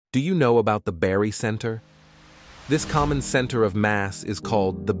Do you know about the barycenter? This common center of mass is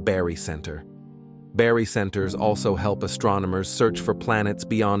called the barycenter. Barycenters also help astronomers search for planets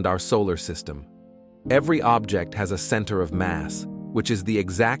beyond our solar system. Every object has a center of mass, which is the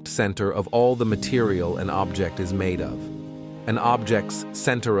exact center of all the material an object is made of. An object's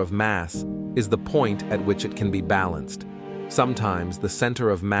center of mass is the point at which it can be balanced. Sometimes the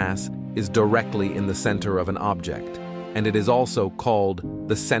center of mass is directly in the center of an object, and it is also called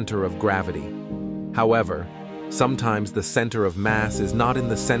the center of gravity. However, sometimes the center of mass is not in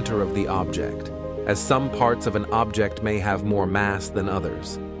the center of the object, as some parts of an object may have more mass than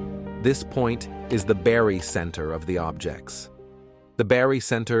others. This point is the barycenter of the objects. The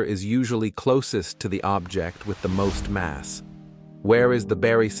barycenter is usually closest to the object with the most mass. Where is the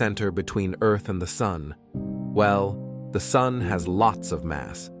barycenter between Earth and the Sun? Well, the Sun has lots of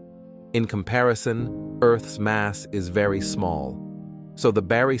mass. In comparison, Earth's mass is very small. So the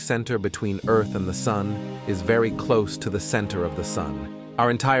barycenter between Earth and the Sun is very close to the center of the Sun.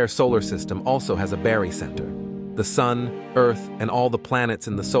 Our entire solar system also has a barycenter. The Sun, Earth, and all the planets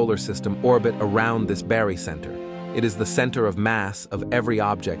in the solar system orbit around this barycenter. It is the center of mass of every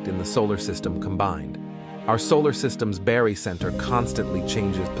object in the solar system combined. Our solar system's barycenter constantly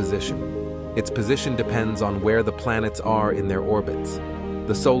changes position. Its position depends on where the planets are in their orbits.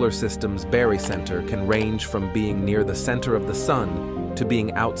 The solar system's barycenter can range from being near the center of the Sun to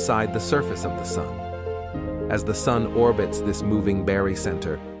being outside the surface of the Sun. As the Sun orbits this moving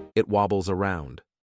barycenter, it wobbles around.